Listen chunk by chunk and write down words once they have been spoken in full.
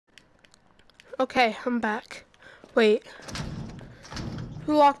Okay, I'm back. Wait.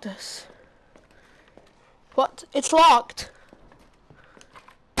 Who locked us? What? It's locked.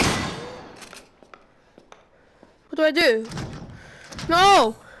 What do I do?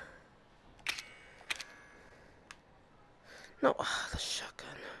 No! No, the shotgun.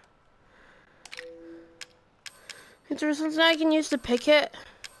 Is there something I can use to pick it?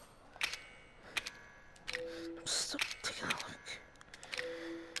 Stop taking a look.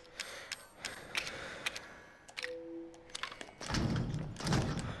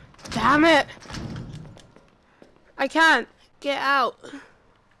 Damn it! I can't get out.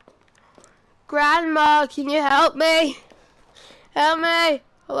 Grandma, can you help me? Help me!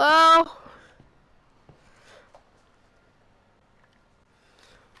 Hello?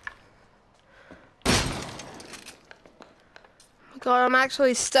 Oh my god, I'm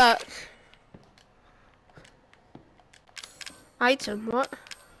actually stuck. Item, what?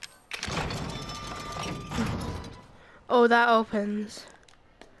 Oh, that opens.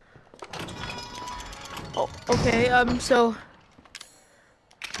 Oh, okay, so...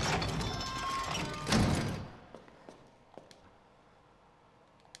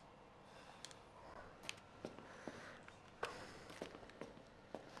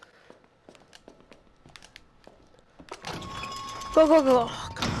 Go, go, go.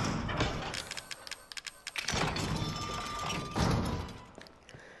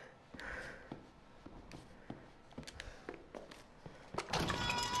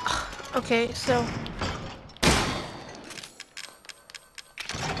 Okay, so...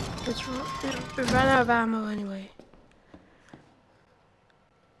 We ran out of ammo anyway.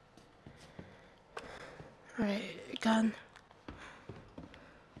 Alright, gun.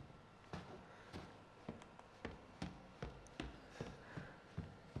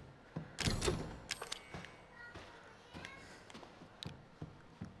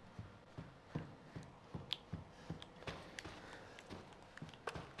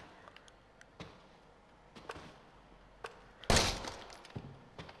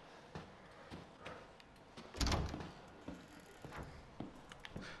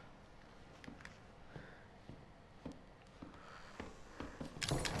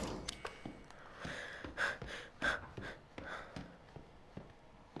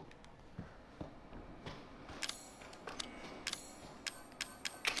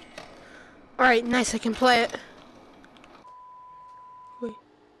 Alright, nice, I can play it. Wait.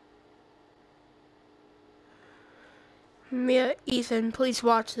 Mia, Ethan, please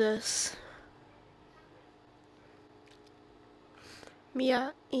watch this.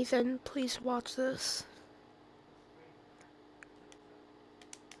 Mia, Ethan, please watch this.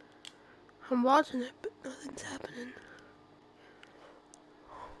 I'm watching it, but nothing's happening.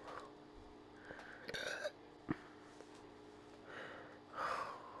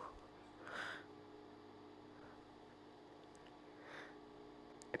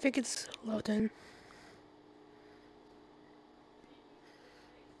 I think it's loading.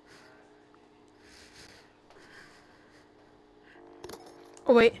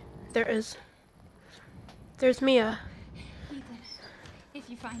 Oh wait, there is. There's Mia. Ethan, if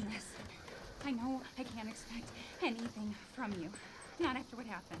you find this, I know I can't expect anything from you. Not after what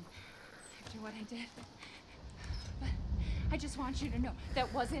happened. After what I did. But I just want you to know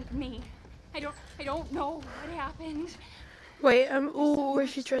that wasn't me. I don't know what happened. Wait, ooh, where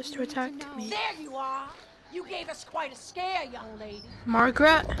she tries to attack me. There you are. You gave us quite a scare, young lady.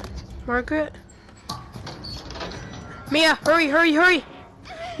 Margaret? Margaret? Mia, hurry, hurry, hurry!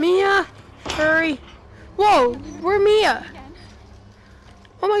 Mia, hurry! Whoa, we're Mia!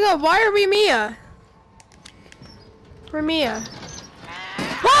 Oh my god, why are we Mia? We're Mia.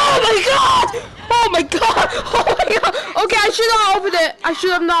 Oh my god! Oh my god! Oh my god! Okay, I should not open it. I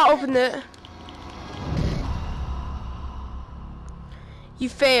should have not opened it. You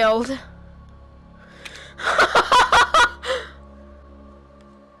failed.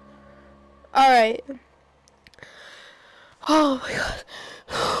 Alright. Oh my god.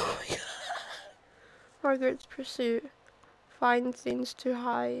 Oh my god. Margaret's pursuit. Find things to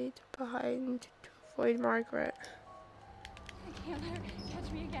hide behind to avoid Margaret. I can't let her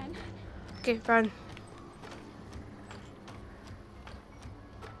catch me again. Okay, run.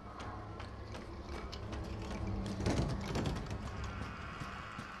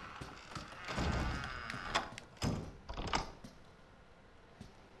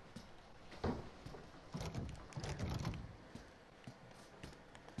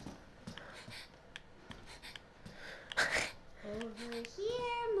 Over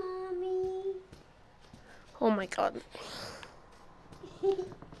here, Mommy. Oh my god.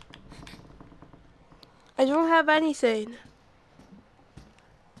 I don't have anything.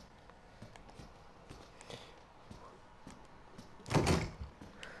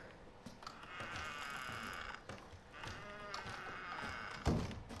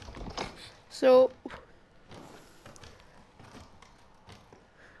 So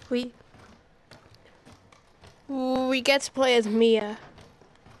we get to play as Mia.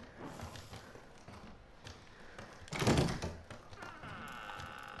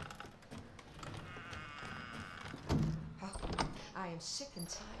 I am sick and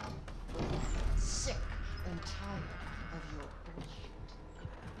tired. Sick and tired of your bullshit.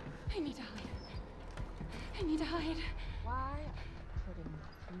 I need to hide. I need to hide. Why are you putting me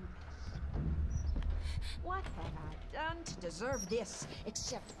through this? What have I done to deserve this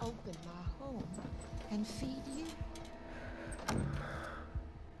except open my home and feed you?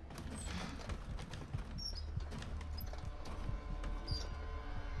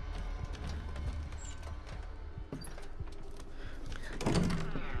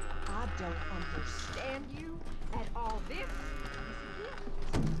 I don't understand you at all. This is a gift.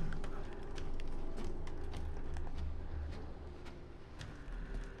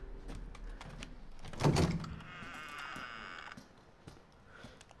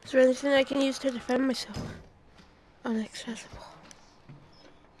 Is there anything I can use to defend myself? Unaccessible.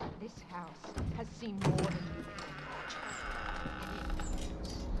 This house has seen more than you can imagine.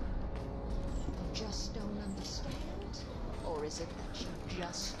 You just don't understand? Or is it that you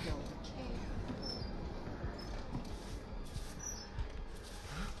just don't care?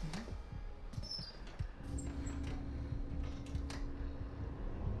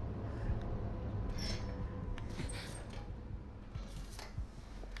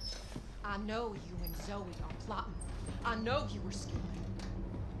 I know you and Zoe are plotting. I know you were scheming.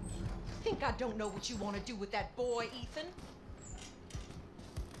 You think I don't know what you want to do with that boy, Ethan?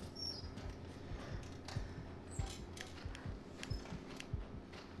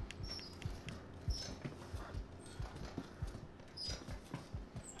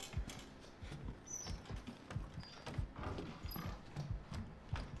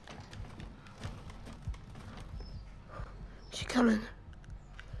 She coming.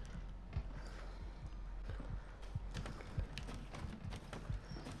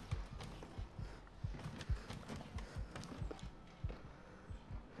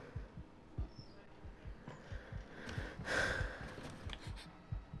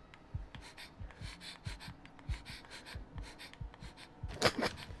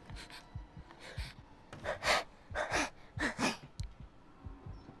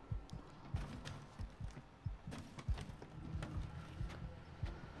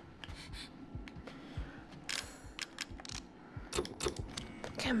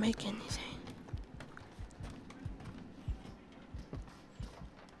 Can't make anything.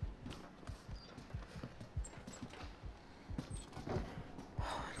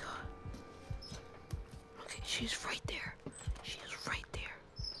 Oh my god. Okay, she's right there. She is right there.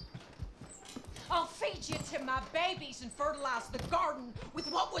 I'll feed you to my babies and fertilize the garden with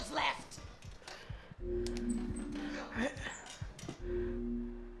what was left.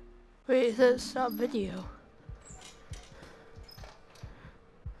 Wait, it says stop video.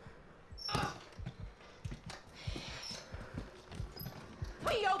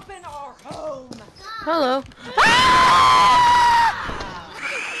 We open our home. Hello. Ah!